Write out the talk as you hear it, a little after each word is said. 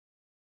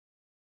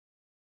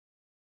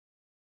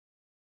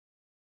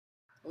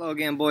Hello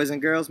again, boys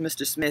and girls.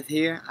 Mr. Smith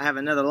here. I have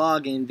another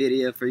login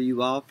video for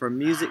you all for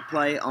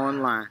Musicplay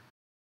Online.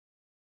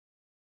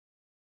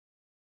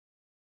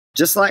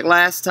 Just like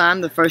last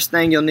time, the first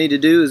thing you'll need to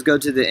do is go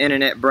to the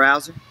internet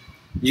browser.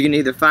 You can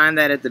either find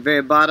that at the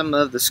very bottom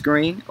of the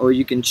screen, or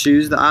you can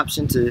choose the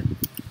option to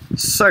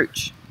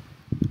search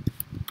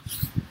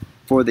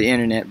for the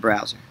internet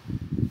browser.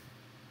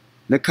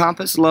 The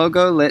compass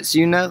logo lets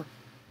you know.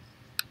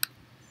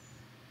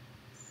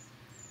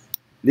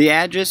 The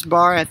address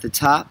bar at the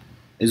top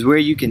is where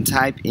you can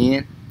type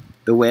in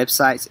the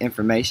website's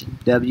information,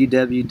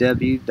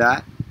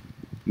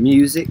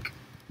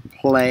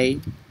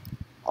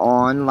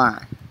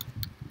 www.musicplayonline.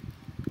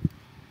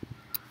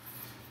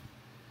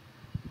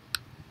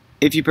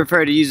 If you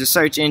prefer to use a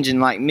search engine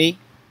like me,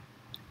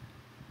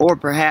 or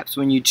perhaps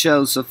when you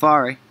chose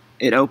Safari,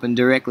 it opened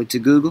directly to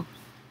Google,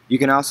 you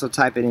can also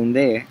type it in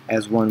there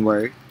as one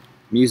word,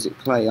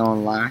 Musicplay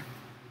Online,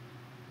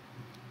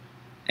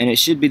 and it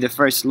should be the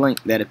first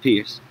link that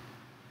appears.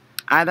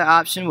 Either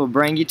option will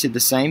bring you to the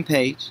same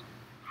page.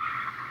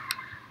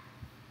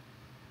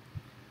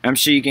 I'm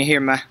sure you can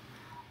hear my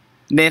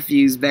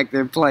nephews back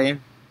there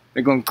playing.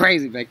 They're going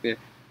crazy back there.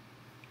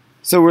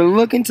 So we're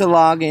looking to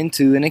log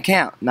into an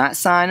account. Not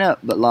sign up,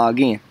 but log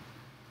in.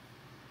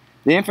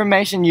 The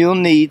information you'll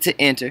need to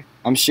enter,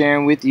 I'm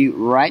sharing with you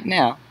right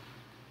now.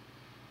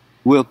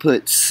 We'll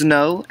put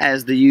Snow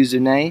as the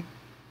username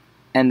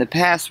and the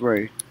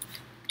password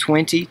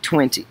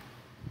 2020.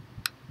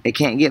 It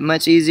can't get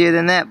much easier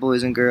than that,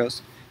 boys and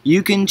girls.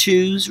 You can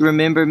choose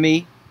Remember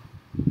Me.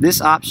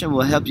 This option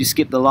will help you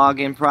skip the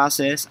login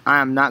process. I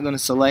am not going to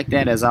select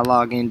that as I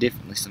log in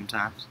differently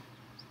sometimes.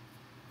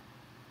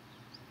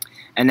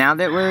 And now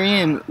that we're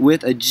in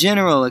with a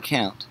general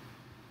account,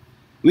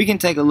 we can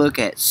take a look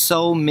at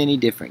so many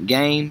different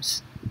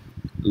games,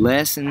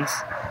 lessons,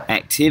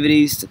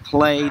 activities to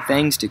play,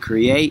 things to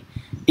create.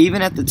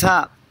 Even at the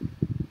top,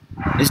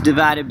 it's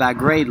divided by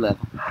grade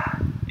level.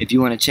 If you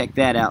want to check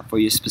that out for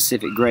your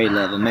specific grade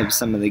level, maybe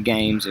some of the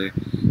games or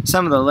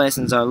some of the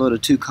lessons are a little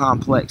too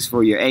complex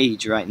for your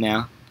age right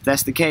now. If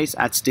that's the case,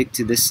 I'd stick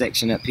to this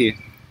section up here.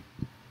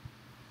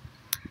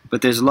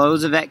 But there's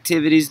loads of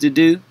activities to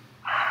do.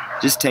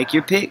 Just take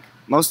your pick.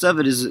 Most of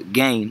it is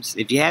games.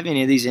 If you have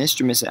any of these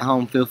instruments at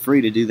home, feel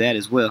free to do that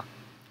as well.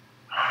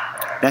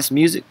 That's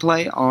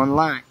Musicplay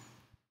Online.